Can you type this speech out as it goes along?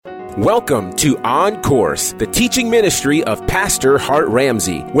Welcome to On Course, the teaching ministry of Pastor Hart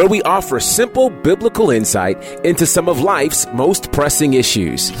Ramsey, where we offer simple biblical insight into some of life's most pressing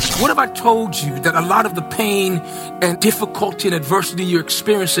issues. What if I told you that a lot of the pain and difficulty and adversity you're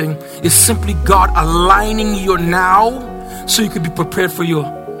experiencing is simply God aligning your now so you could be prepared for your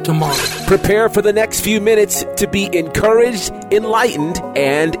tomorrow? Prepare for the next few minutes to be encouraged, enlightened,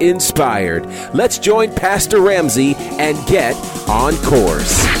 and inspired. Let's join Pastor Ramsey and get on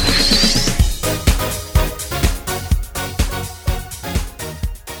course.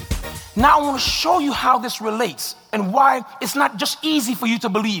 Now I want to show you how this relates and why it's not just easy for you to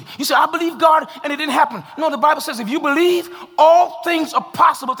believe. You say, I believe God and it didn't happen. No, the Bible says if you believe, all things are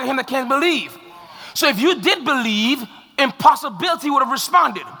possible to him that can believe. So if you did believe, impossibility would have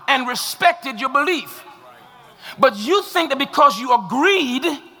responded and respected your belief. But you think that because you agreed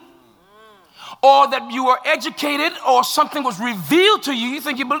or that you were educated or something was revealed to you, you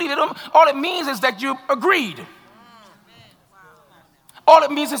think you believe it. All it means is that you agreed. All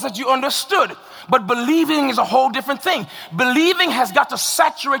it means is that you understood. But believing is a whole different thing. Believing has got to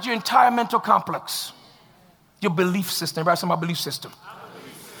saturate your entire mental complex. Your belief system. Everybody say my belief system.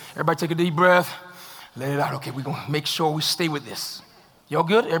 Everybody take a deep breath. Let it out. Okay, we're going to make sure we stay with this. Y'all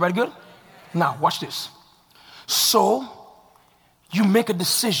good? Everybody good? Now, watch this. So, you make a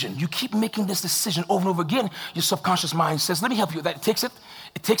decision. You keep making this decision over and over again. Your subconscious mind says, let me help you with that. It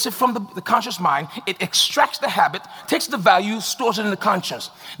takes it from the conscious mind. It extracts the habit, takes the value, stores it in the conscious.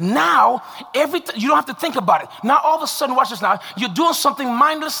 Now, you don't have to think about it. Now, all of a sudden, watch this now. You're doing something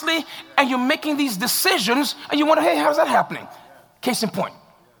mindlessly, and you're making these decisions, and you wonder, hey, how's that happening? Case in point.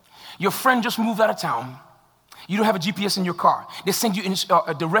 Your friend just moved out of town. You don't have a GPS in your car. They send you in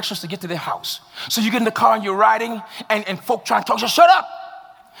directions to get to their house. So you get in the car and you're riding, and folk try to talk. You say, shut up.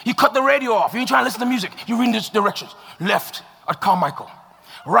 You cut the radio off. You ain't trying to listen to music. You're reading the directions. Left at Carmichael.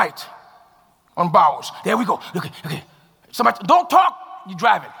 Right on Bowers. There we go. Okay. Somebody, don't talk. You're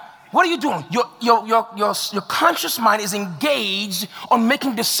driving. What are you doing? Your conscious mind is engaged on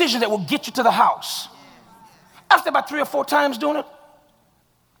making decisions that will get you to the house. After about 3 or 4 times doing it,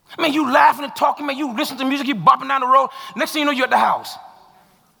 man, you laughing and talking, man, you listen to music, you bopping down the road. Next thing you know, you're at the house.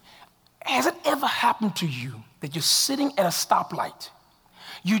 Has it ever happened to you that you're sitting at a stoplight,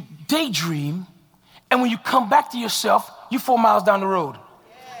 you daydream, and when you come back to yourself, you're 4 miles down the road?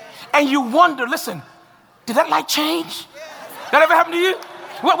 And you wonder, listen, did that light change? That ever happened to you?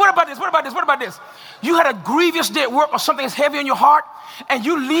 What about this? What about this? You had a grievous day at work or something that's heavy on your heart, and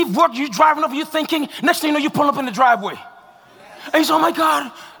you leave work, you're driving over, you're thinking, next thing you know, you pull up in the driveway. And you say, oh my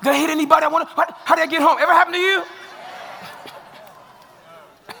God, did I hit anybody? How did I get home? Ever happened to you?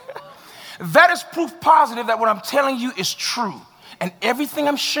 That is proof positive that what I'm telling you is true. And everything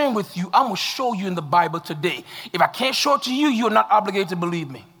I'm sharing with you, I'm going to show you in the Bible today. If I can't show it to you, you're not obligated to believe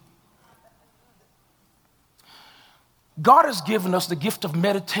me. God has given us the gift of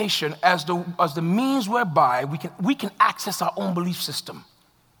meditation as the means whereby we can access our own belief system.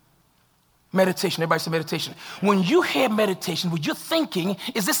 Meditation, everybody say meditation. When you hear meditation, what you're thinking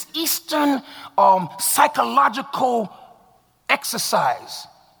is this Eastern psychological exercise.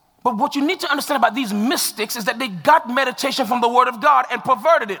 But what you need to understand about these mystics is that they got meditation from the Word of God and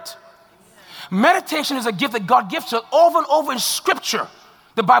perverted it. Meditation is a gift that God gives us over and over in Scripture.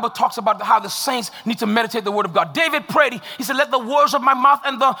 The Bible talks about how the saints need to meditate the Word of God. David prayed, he said, let the words of my mouth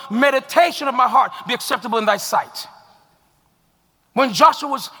and the meditation of my heart be acceptable in thy sight. When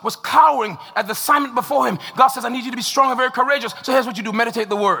Joshua was cowering at the assignment before him, God says, I need you to be strong and very courageous. So here's what you do, meditate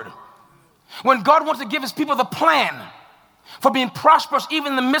the Word. When God wants to give his people the plan for being prosperous,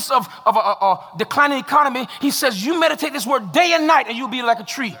 even in the midst of a declining economy, he says, you meditate this Word day and night, and you'll be like a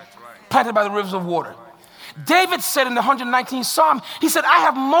tree planted by the rivers of water. David said in the 119th Psalm, he said, I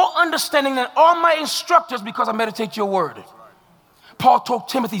have more understanding than all my instructors because I meditate your Word. Paul told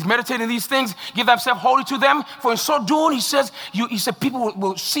Timothy, meditating these things, give thyself wholly to them. For in so doing, he said, people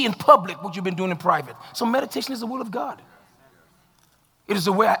will see in public what you've been doing in private. So meditation is the will of God. It is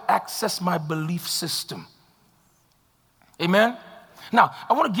the way I access my belief system. Amen? Now,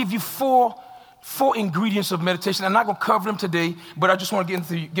 I want to give you four ingredients of meditation. I'm not going to cover them today, but I just want to give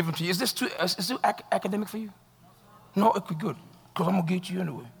them to you. Is this too academic for you? No, okay, good. Because I'm going to get you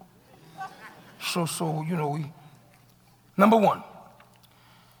anyway. So number one.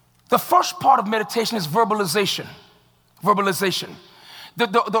 The first part of meditation is verbalization. Verbalization.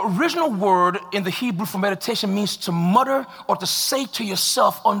 The original word in the Hebrew for meditation means to mutter or to say to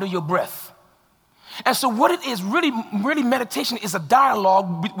yourself under your breath. And so what it is, really meditation is a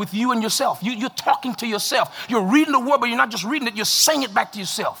dialogue with you and yourself. You're talking to yourself. You're reading the word, but you're not just reading it, you're saying it back to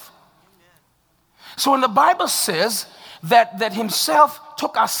yourself. So when the Bible says that himself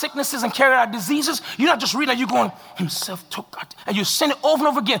took our sicknesses and carried our diseases. You're not just reading it, you're going, himself took our, and you sing it over and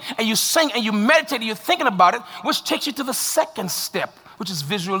over again, and you sing and you meditate and you're thinking about it, which takes you to the second step, which is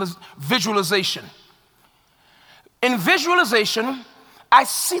visualization. In visualization, I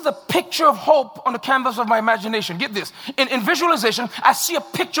see the picture of hope on the canvas of my imagination. Get this. In visualization, I see a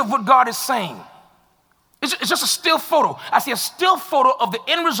picture of what God is saying. It's just a still photo. I see a still photo of the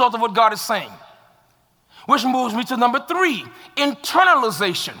end result of what God is saying. Which moves me to number 3,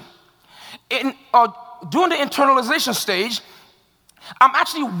 internalization. During the internalization stage, I'm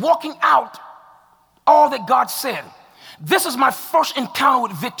actually walking out all that God said. This is my first encounter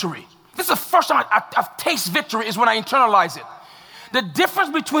with victory. This is the first time I've tasted victory is when I internalize it. The difference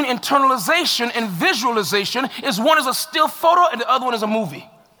between internalization and visualization is one is a still photo and the other one is a movie.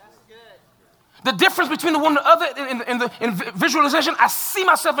 The difference between the one and the other in visualization, I see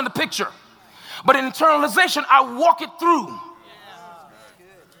myself in the picture. But in internalization, I walk it through.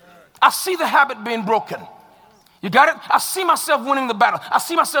 I see the habit being broken. You got it? I see myself winning the battle. I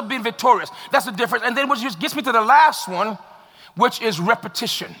see myself being victorious. That's the difference. And then what just gets me to the last one, which is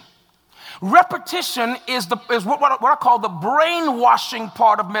repetition. Repetition is what I call the brainwashing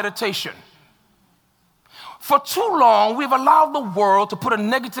part of meditation. For too long, we've allowed the world to put a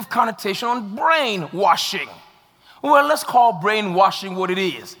negative connotation on brainwashing. Well, let's call brainwashing what it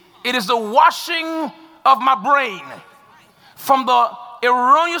is. It is the washing of my brain from the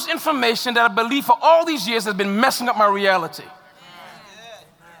erroneous information that I believe for all these years has been messing up my reality.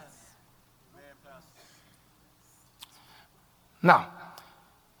 Now,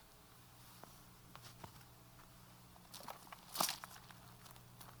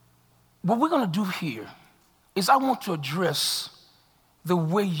 what we're going to do here is I want to address the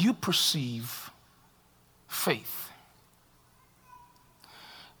way you perceive faith.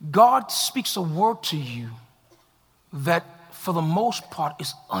 God speaks a word to you that for the most part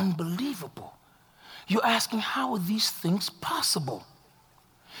is unbelievable. You're asking, how are these things possible?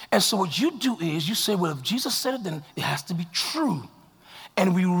 And so what you do is you say, well, if Jesus said it, then it has to be true.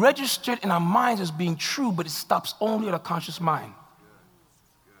 And we register it in our minds as being true, but it stops only at a conscious mind.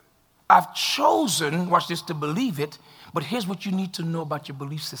 I've chosen, watch this, to believe it, but here's what you need to know about your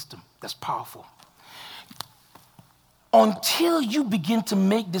belief system that's powerful. Until you begin to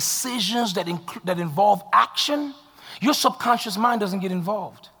make decisions that involve action, your subconscious mind doesn't get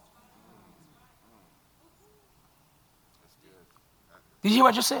involved. Did you hear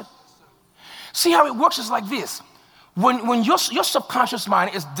what I just said? See how it works is like this. When your subconscious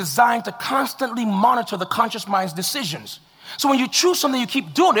mind is designed to constantly monitor the conscious mind's decisions. So when you choose something, you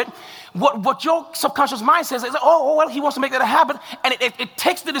keep doing it, what your subconscious mind says is, oh, well, he wants to make that a habit, and it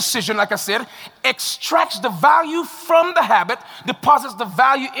takes the decision, like I said, extracts the value from the habit, deposits the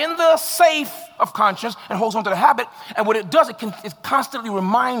value in the safe of conscience, and holds on to the habit, and what it does, it constantly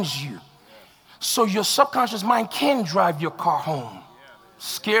reminds you. So your subconscious mind can drive your car home.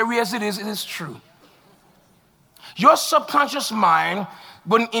 Scary as it is true. Your subconscious mind,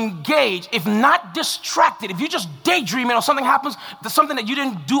 when engaged, if not distracted, if you're just daydreaming or something happens, there's something that you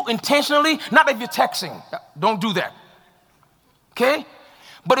didn't do intentionally, not if you're texting. Don't do that. Okay?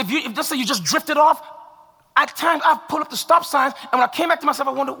 But if let's say you just drifted off, at times I've pulled up the stop signs, and when I came back to myself,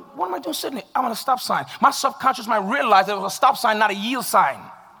 I wondered, what am I doing sitting there? I'm on a stop sign. My subconscious mind realized that it was a stop sign, not a yield sign.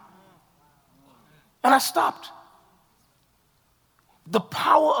 And I stopped. The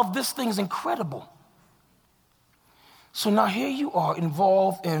power of this thing is incredible. So now here you are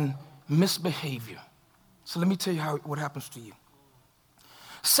involved in misbehavior. So let me tell you what happens to you.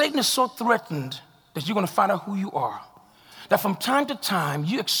 Satan is so threatened that you're going to find out who you are, that from time to time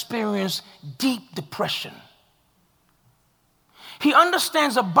you experience deep depression. He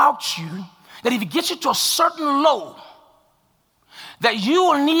understands about you that if he gets you to a certain low, that you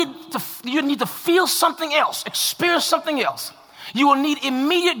will need to feel something else, experience something else. You will need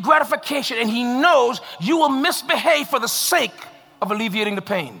immediate gratification, and he knows you will misbehave for the sake of alleviating the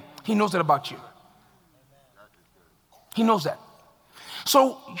pain. He knows that about you. He knows that.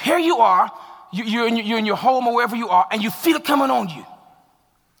 So here you are, you're in your home or wherever you are, and you feel it coming on you.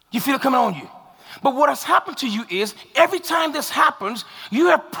 You feel it coming on you. But what has happened to you is every time this happens, you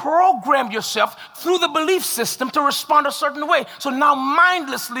have programmed yourself through the belief system to respond a certain way. So now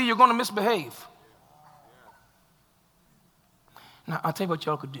mindlessly, you're going to misbehave. Now, I'll tell you what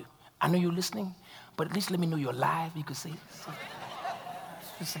y'all could do. I know you're listening, but at least let me know you're alive. You could say something.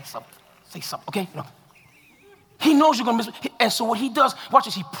 Say something, okay? No. He knows you're going to miss. And so what he does, watch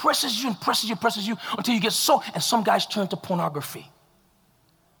this, he presses you until you get so, and some guys turn to pornography.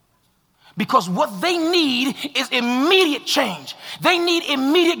 Because what they need is immediate change. They need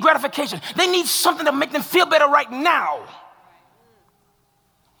immediate gratification. They need something to make them feel better right now.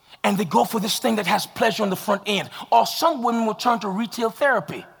 And they go for this thing that has pleasure on the front end. Or some women will turn to retail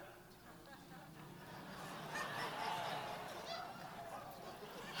therapy.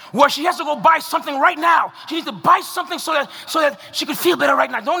 Where she has to go buy something right now. She needs to buy something so that she can feel better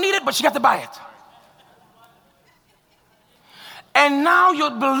right now. Don't need it, but she got to buy it. And now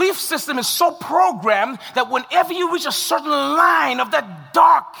your belief system is so programmed that whenever you reach a certain line of that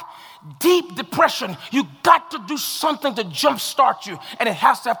dark, deep depression, you got to do something to jumpstart you. And it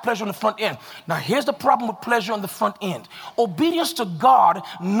has to have pleasure on the front end. Now, here's the problem with pleasure on the front end. Obedience to God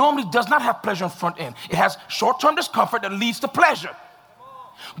normally does not have pleasure on the front end. It has short-term discomfort that leads to pleasure.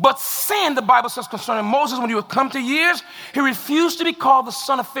 But sin, the Bible says concerning Moses, when he would come to years, he refused to be called the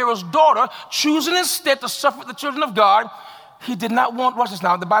son of Pharaoh's daughter, choosing instead to suffer with the children of God. He did not want, watch this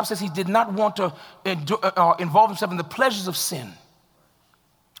now, the Bible says he did not want to involve himself in the pleasures of sin,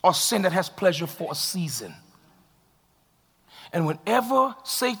 or sin that has pleasure for a season. And whenever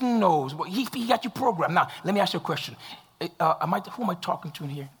Satan knows, well, he got you programmed. Now, let me ask you a question. Who am I talking to in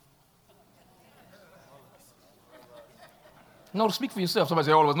here? No, speak for yourself. Somebody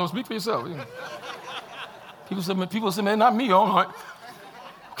say, all of us, no, speak for yourself. People say, man, not me, all right.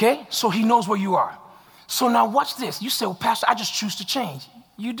 Okay, so he knows where you are. So now watch this. You say, well, Pastor, I just choose to change.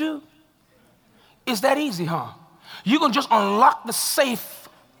 You do? It's that easy, huh? You're going to just unlock the safe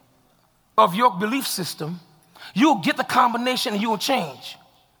of your belief system. You'll get the combination and you will change.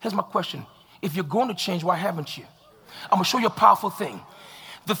 Here's my question. If you're going to change, why haven't you? I'm going to show you a powerful thing.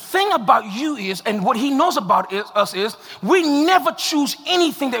 The thing about you is, and what he knows about us is, we never choose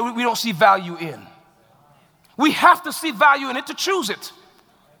anything that we don't see value in. We have to see value in it to choose it.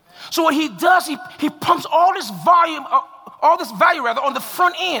 So what he does, he pumps all this value on the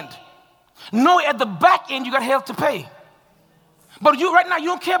front end. No, at the back end, you got hell to pay. But right now, you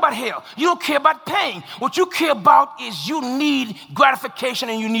don't care about hell. You don't care about pain. What you care about is you need gratification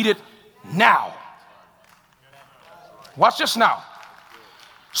and you need it now. Watch this now.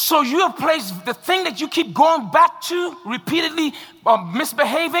 So you have placed the thing that you keep going back to, repeatedly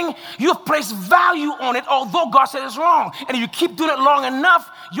misbehaving, you have placed value on it, although God said it's wrong. And if you keep doing it long enough,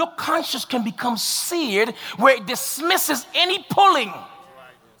 your conscience can become seared where it dismisses any pulling.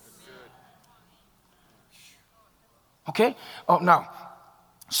 Okay? Now,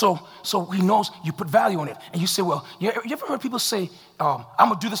 so he knows you put value on it. And you say, well, you ever heard people say, I'm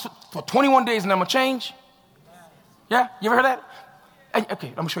going to do this for 21 days and I'm going to change? Yeah? You ever heard that? Okay,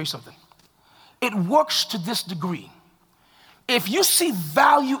 I'm going to show you something. It works to this degree. If you see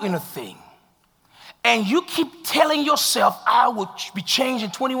value in a thing and you keep telling yourself, I will be changed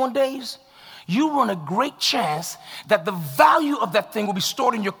in 21 days, you run a great chance that the value of that thing will be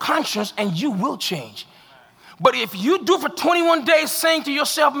stored in your conscience and you will change. But if you do for 21 days saying to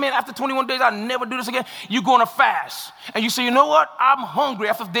yourself, man, after 21 days, I'll never do this again, you go on a fast. And you say, you know what? I'm hungry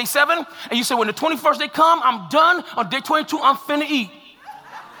after day 7. And you say, when the 21st day come, I'm done. On day 22, I'm finna eat.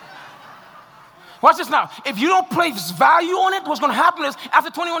 Watch this now. If you don't place value on it, what's going to happen is after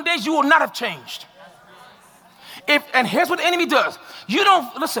 21 days, you will not have changed. And here's what the enemy does.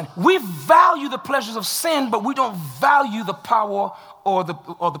 We value the pleasures of sin, but we don't value the power or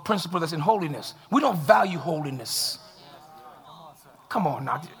the principle that's in holiness. We don't value holiness. Come on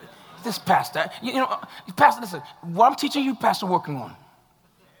now. This pastor, pastor, listen, what I'm teaching you, pastor, working on.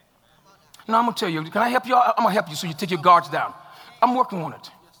 No, I'm going to tell you, can I help you? I'm going to help you so you take your guards down. I'm working on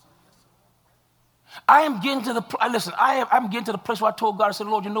it. I'm getting to the place where I told God, I said,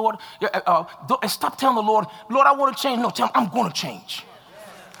 Lord, you know what? Stop telling the Lord, I want to change. No, tell him, I'm going to change.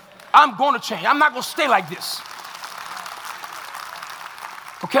 I'm going to change. I'm not going to stay like this.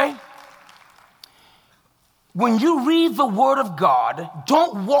 Okay? When you read the Word of God,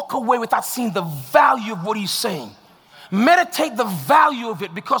 don't walk away without seeing the value of what he's saying. Meditate the value of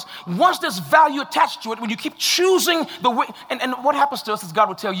it, because once there's value attached to it, when you keep choosing the way, and what happens to us is God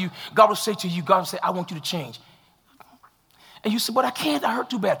will say to you, God will say, I want you to change. And you say, but I can't, I hurt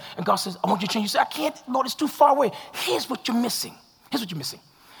too bad. And God says, I want you to change. You say, I can't, Lord, it's too far away. Here's what you're missing.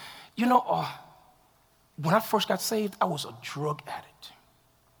 When I first got saved, I was a drug addict.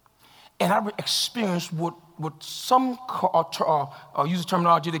 And I experienced what some use the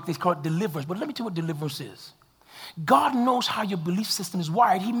terminology, they call it deliverance. But let me tell you what deliverance is. God knows how your belief system is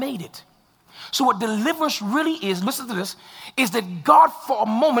wired. He made it. So what deliverance really is, listen to this, is that God for a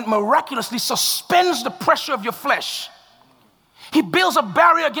moment miraculously suspends the pressure of your flesh. He builds a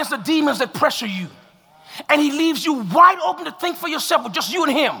barrier against the demons that pressure you. And he leaves you wide open to think for yourself with just you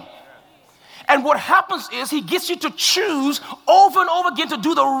and him. And what happens is he gets you to choose over and over again to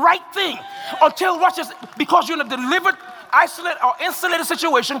do the right thing until, watch this, because you're in a delivered, isolated, or insulated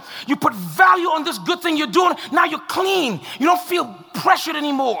situation, you put value on this good thing you're doing. Now you're clean. You don't feel pressured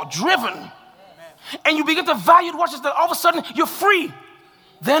anymore, driven. And you begin to value, watch this, that all of a sudden you're free.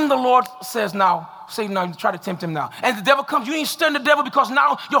 Then the Lord says, now, Satan, now you try to tempt him now. And the devil comes, you ain't studying the devil because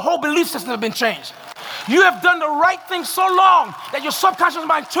now your whole belief system has been changed. You have done the right thing so long that your subconscious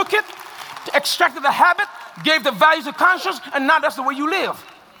mind took it, extracted the habit, gave the values to conscience, and now that's the way you live.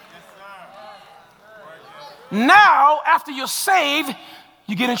 Now, after you're saved,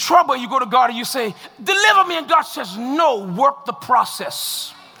 you get in trouble, you go to God and you say, deliver me, and God says, no, work the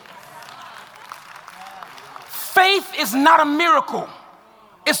process. Faith is not a miracle.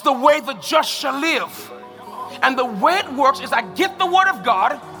 It's the way the just shall live. And the way it works is I get the word of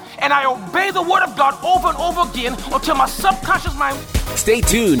God and I obey the word of God over and over again until my subconscious mind. Stay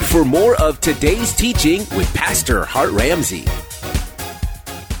tuned for more of today's teaching with Pastor Hart Ramsey.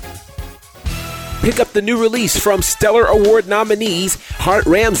 Pick up the new release from Stellar Award nominees Hart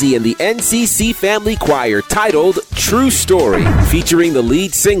Ramsey and the NCC Family Choir titled True Story, featuring the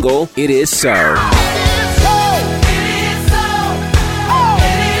lead single, It Is So.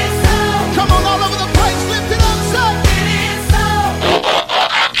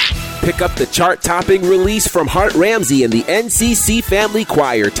 Pick up the chart-topping release from Hart Ramsey and the NCC Family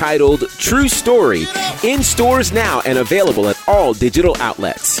Choir titled True Story, in stores now and available at all digital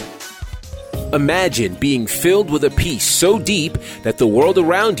outlets. Imagine being filled with a peace so deep that the world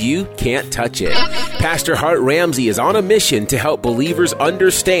around you can't touch it. Pastor Hart Ramsey is on a mission to help believers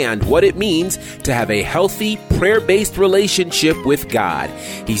understand what it means to have a healthy, prayer-based relationship with God.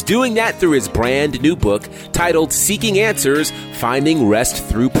 He's doing that through his brand new book titled Seeking Answers, Finding Rest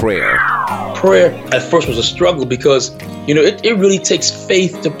Through Prayer. Prayer at first was a struggle because, it really takes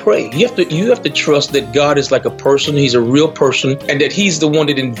faith to pray. You have to trust that God is like a person. He's a real person, and that he's the one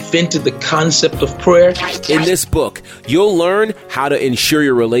that invented the concept of prayer. In this book, you'll learn how to ensure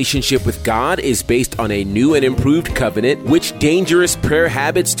your relationship with God is based on a new and improved covenant, which dangerous prayer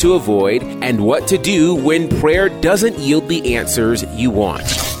habits to avoid, and what to do when prayer doesn't yield the answers you want.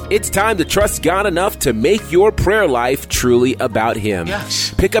 It's time to trust God enough to make your prayer life truly about Him.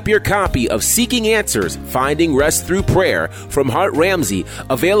 Yes. Pick up your copy of Seeking Answers, Finding Rest Through Prayer from Hart Ramsey,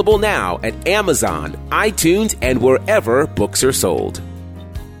 available now at Amazon, iTunes, and wherever books are sold.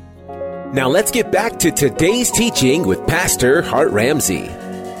 Now let's get back to today's teaching with Pastor Hart Ramsey.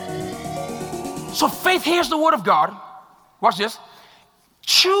 So faith hears the word of God. Watch this.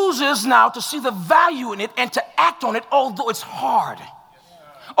 Chooses now to see the value in it and to act on it, although it's hard.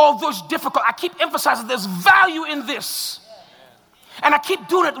 Although it's difficult. I keep emphasizing there's value in this. And I keep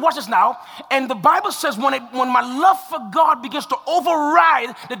doing it. Watch this now. And the Bible says when my love for God begins to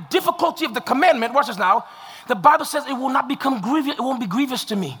override the difficulty of the commandment, watch this now, the Bible says it will not become grievous. It won't be grievous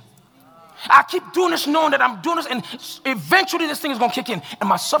to me. I keep doing this knowing that I'm doing this, and eventually this thing is going to kick in. And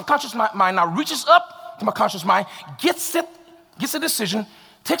my subconscious mind now reaches up to my conscious mind, gets a decision,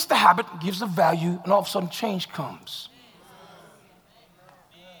 takes the habit, gives the value, and all of a sudden change comes.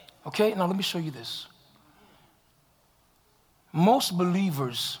 Okay, now let me show you this. Most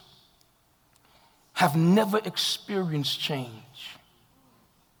believers have never experienced change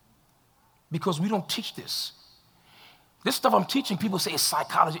because we don't teach this. This stuff I'm teaching, people say it's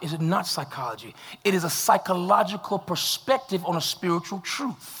psychology. Is it not psychology? It is a psychological perspective on a spiritual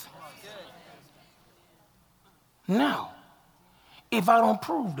truth. Now, if I don't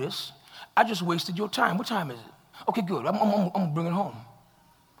prove this, I just wasted your time. What time is it? Okay, good. I'm going to bring it home.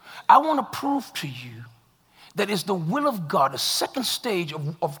 I want to prove to you that it's the will of God. The second stage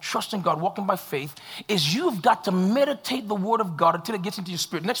of trusting God, walking by faith, is you've got to meditate the word of God until it gets into your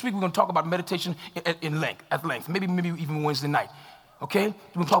spirit. Next week, we're going to talk about meditation at length, maybe even Wednesday night. Okay?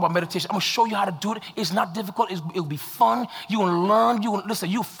 We're going to talk about meditation. I'm going to show you how to do it. It's not difficult. It'll be fun. You're going to learn.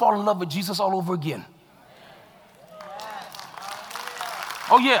 You'll fall in love with Jesus all over again.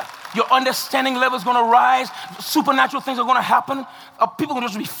 Oh, yeah. Your understanding level is going to rise. Supernatural things are going to happen. People are going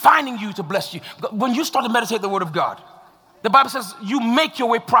to just be finding you to bless you. When you start to meditate the word of God, the Bible says you make your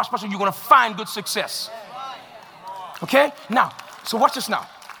way prosperous and you're going to find good success. Okay? Now, so watch this now.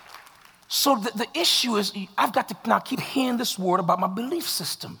 So the issue is I've got to now keep hearing this word about my belief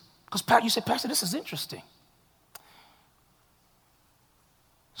system. Because you say, Pastor, this is interesting.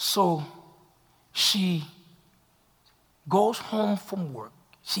 So she goes home from work.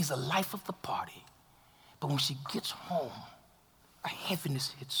 She's the life of the party. But when she gets home, a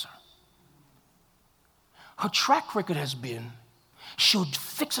heaviness hits her. Her track record has been she'll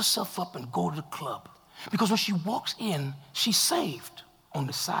fix herself up and go to the club. Because when she walks in, she's saved on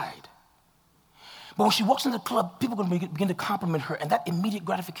the side. But when she walks into the club, people are going to begin to compliment her, and that immediate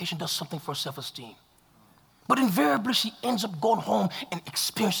gratification does something for her self-esteem. But invariably, she ends up going home and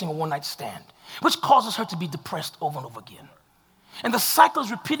experiencing a one-night stand, which causes her to be depressed over and over again. And the cycle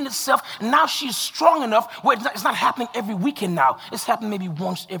is repeating itself, and now she's strong enough where it's not happening every weekend now. It's happening maybe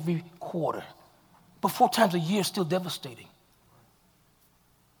once every quarter. But 4 times a year is still devastating.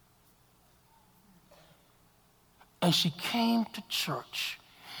 And she came to church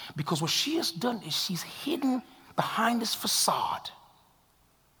because what she has done is she's hidden behind this facade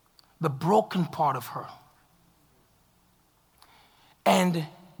the broken part of her. And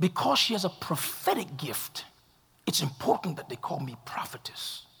because she has a prophetic gift, it's important that they call me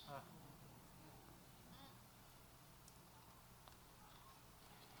prophetess.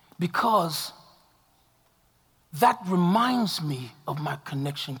 Because that reminds me of my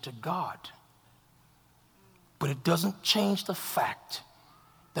connection to God. But it doesn't change the fact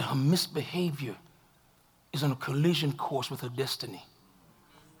that her misbehavior is on a collision course with her destiny.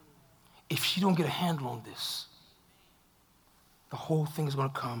 If she don't get a handle on this, the whole thing is going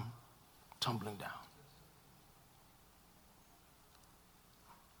to come tumbling down.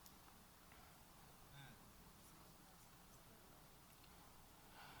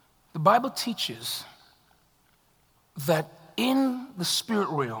 The Bible teaches that in the spirit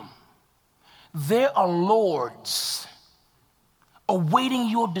realm, there are lords awaiting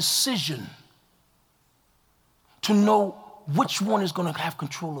your decision to know which one is going to have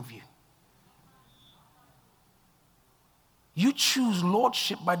control of you. You choose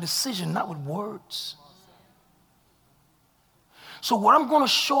lordship by decision, not with words. So what I'm going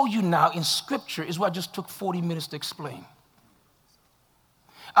to show you now in Scripture is what I just took 40 minutes to explain.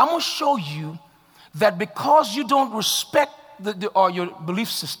 I'm going to show you that because you don't respect your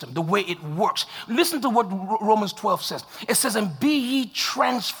belief system, the way it works. Listen to what Romans 12 says. It says, and be ye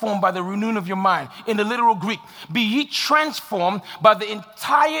transformed by the renewing of your mind. In the literal Greek, be ye transformed by the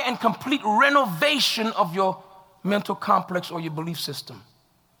entire and complete renovation of your mental complex or your belief system.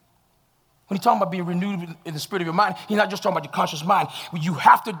 When he's talking about being renewed in the spirit of your mind, he's not just talking about your conscious mind.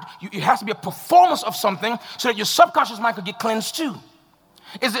 It has to be a performance of something so that your subconscious mind could get cleansed too.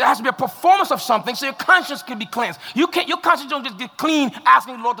 It has to be a performance of something so your conscience can be cleansed. Your conscience don't just get clean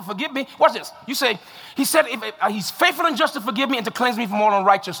asking the Lord to forgive me. Watch this. You say, he said, if he's faithful and just to forgive me and to cleanse me from all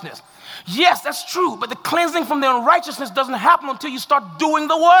unrighteousness. Yes, that's true, but the cleansing from the unrighteousness doesn't happen until you start doing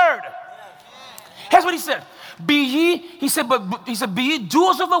the word. Here's what he said. Be ye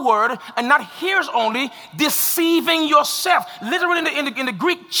doers of the word and not hearers only, deceiving yourself. Literally in the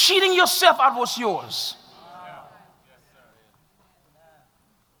Greek, cheating yourself out of what's yours.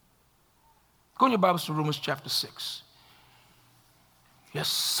 Go in your Bibles to Romans chapter 6. Yes,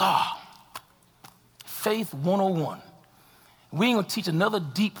 sir. Faith 101. We ain't going to teach another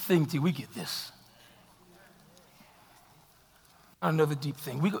deep thing till we get this. Another deep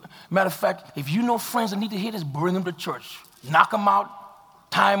thing. Matter of fact, if you know friends that need to hear this, bring them to church. Knock them out,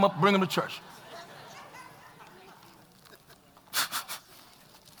 tie them up, bring them to church.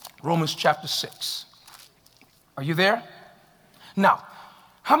 Romans chapter 6. Are you there? Now,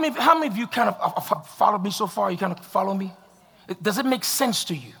 how many of you kind of followed me so far? You kind of follow me? Does it make sense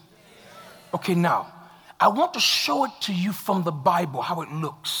to you? Okay, now, I want to show it to you from the Bible, how it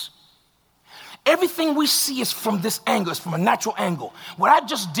looks. Everything we see is from this angle. It's from a natural angle. What I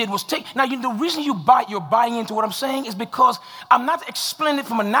just did was take... Now, the reason you're buying into what I'm saying is because I'm not explaining it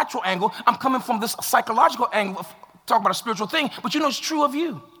from a natural angle. I'm coming from this psychological angle of talking about a spiritual thing, but it's true of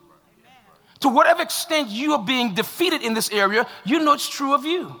you. To whatever extent you are being defeated in this area, it's true of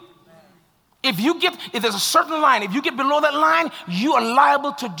you. If there's a certain line, if you get below that line, you are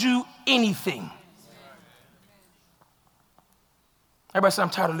liable to do anything. Everybody say, I'm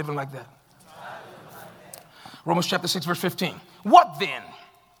tired of living like that. Romans chapter 6, verse 15. What then?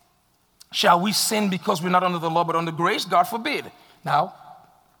 Shall we sin because we're not under the law but under grace? God forbid. Now,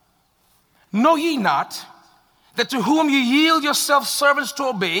 know ye not that to whom you yield yourselves servants to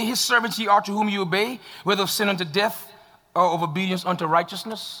obey, his servants ye are to whom you obey, whether of sin unto death or of obedience unto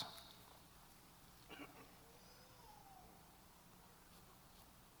righteousness?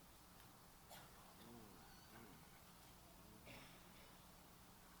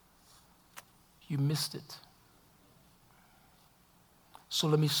 You missed it. So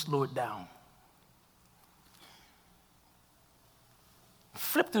let me slow it down.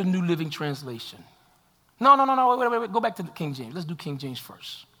 Flip to the New Living Translation. No, wait. Go back to the King James. Let's do King James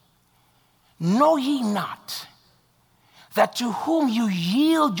first. Know ye not that to whom you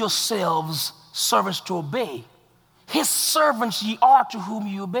yield yourselves servants to obey, his servants ye are to whom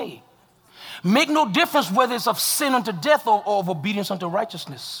you obey. Make no difference whether it's of sin unto death or of obedience unto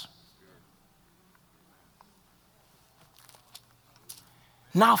righteousness.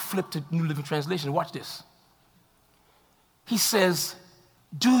 Now flip to New Living Translation. Watch this. He says,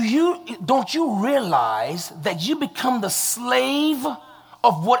 don't you realize that you become the slave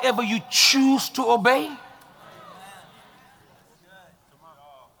of whatever you choose to obey?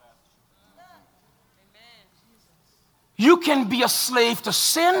 You can be a slave to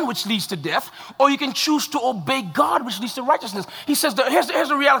sin, which leads to death, or you can choose to obey God, which leads to righteousness. He says, here's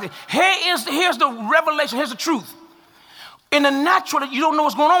the reality. Here's the revelation. Here's the truth. In the natural, you don't know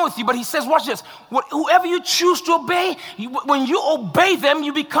what's going on with you, but he says, watch this. Whoever you choose to obey, when you obey them,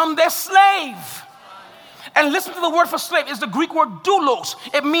 you become their slave. And listen to the word for slave. It's the Greek word doulos.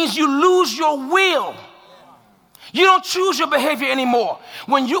 It means you lose your will. You don't choose your behavior anymore.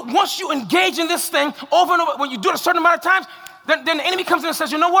 Once you engage in this thing over and over, when you do it a certain amount of times, then the enemy comes in and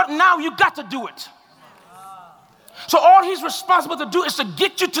says, you know what? Now you got to do it. So all he's responsible to do is to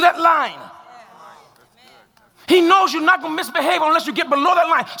get you to that line. He knows you're not going to misbehave unless you get below that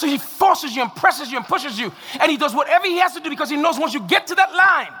line. So he forces you and presses you and pushes you. And he does whatever he has to do because he knows once you get to that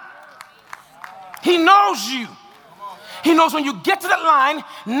line, he knows you. He knows when you get to that line,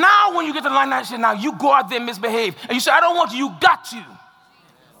 now when you get to the line, now you go out there and misbehave. And you say, I don't want you, you got to.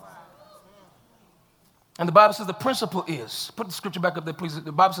 And the Bible says the principle is, put the scripture back up there, please.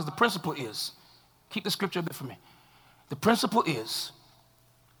 The Bible says the principle is, keep the scripture a bit for me. The principle is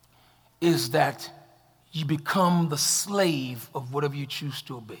that you become the slave of whatever you choose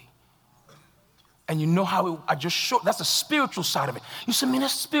to obey. And you know how I just showed, that's the spiritual side of it. You say, man,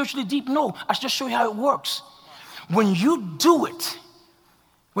 that's spiritually deep. No, I just show you how it works. When you do it,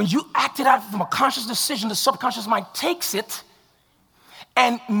 when you act it out from a conscious decision, the subconscious mind takes it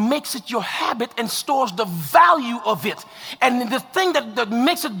and makes it your habit and stores the value of it. And the thing that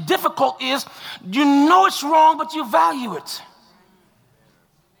makes it difficult is you know it's wrong, but you value it.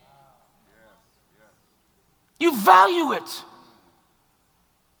 You value it.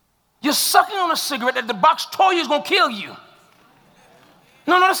 You're sucking on a cigarette that the box told you is going to kill you.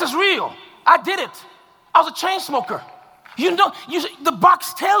 No, this is real. I did it. I was a chain smoker. You know, the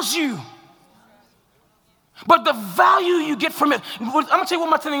box tells you. But the value you get from it, I'm going to tell you what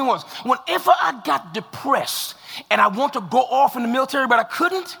my thing was. Whenever I got depressed and I want to go off in the military, but I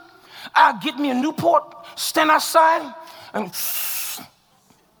couldn't, I'd get me a Newport, stand outside, and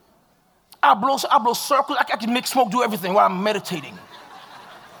I blow circles. I can make smoke do everything while I'm meditating.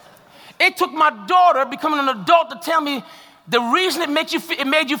 It took my daughter becoming an adult to tell me the reason it made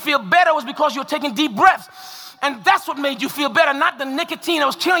you feel better was because you were taking deep breaths. And that's what made you feel better, not the nicotine that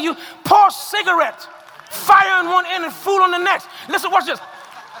was killing you. Pour cigarette, fire on one end and food on the next. Listen, watch this.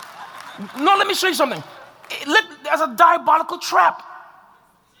 No, let me show you something. There's a diabolical trap.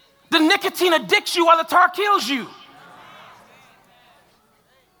 The nicotine addicts you while the tar kills you.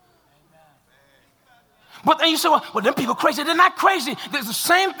 But then you say, well, them people crazy. They're not crazy.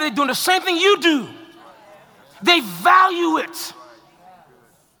 They're doing the same thing you do. They value it.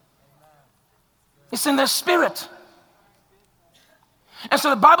 It's in their spirit. And so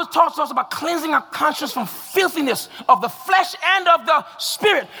the Bible talks to us about cleansing our conscience from filthiness of the flesh and of the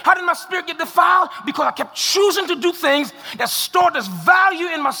spirit. How did my spirit get defiled? Because I kept choosing to do things that stored this value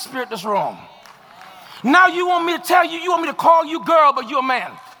in my spirit that's wrong. Now you want me to tell you, you want me to call you girl, but you're a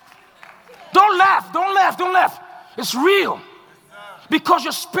man. Don't laugh. It's real. Because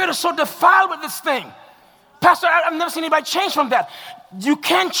your spirit is so defiled with this thing. Pastor, I've never seen anybody change from that. You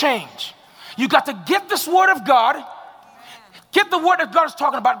can change. You got to get this word of God. Get the word that God is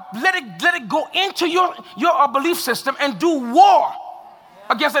talking about. Let it go into your belief system and do war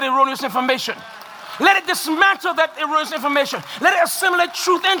against that erroneous information. Let it dismantle that erroneous information. Let it assimilate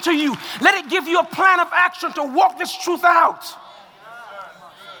truth into you. Let it give you a plan of action to walk this truth out.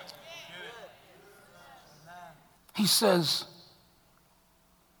 He says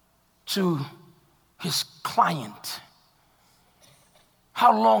to his client,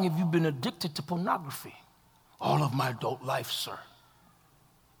 how long have you been addicted to pornography? All of my adult life, sir.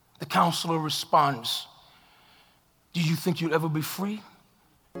 The counselor responds, do you think you'll ever be free?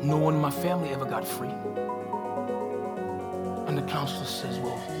 No one in my family ever got free. And the counselor says,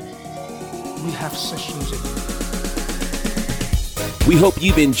 well, we have sessions We hope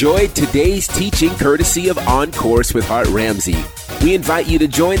you've enjoyed today's teaching courtesy of On Course with Hart Ramsey. We invite you to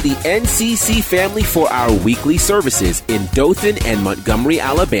join the NCC family for our weekly services in Dothan and Montgomery,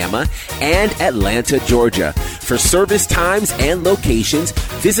 Alabama, and Atlanta, Georgia. For service times and locations,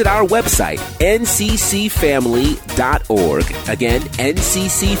 visit our website, nccfamily.org. Again,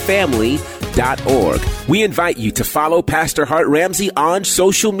 nccfamily.org. We invite you to follow Pastor Hart Ramsey on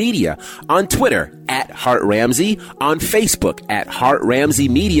social media, on Twitter @Hart Ramsey, on Facebook @Hart Ramsey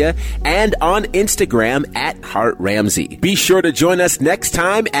Media, and on Instagram @Hart Ramsey. Be sure to join join us next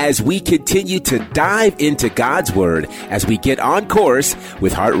time as we continue to dive into God's Word as we get on course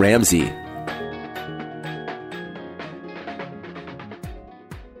with Hart Ramsey.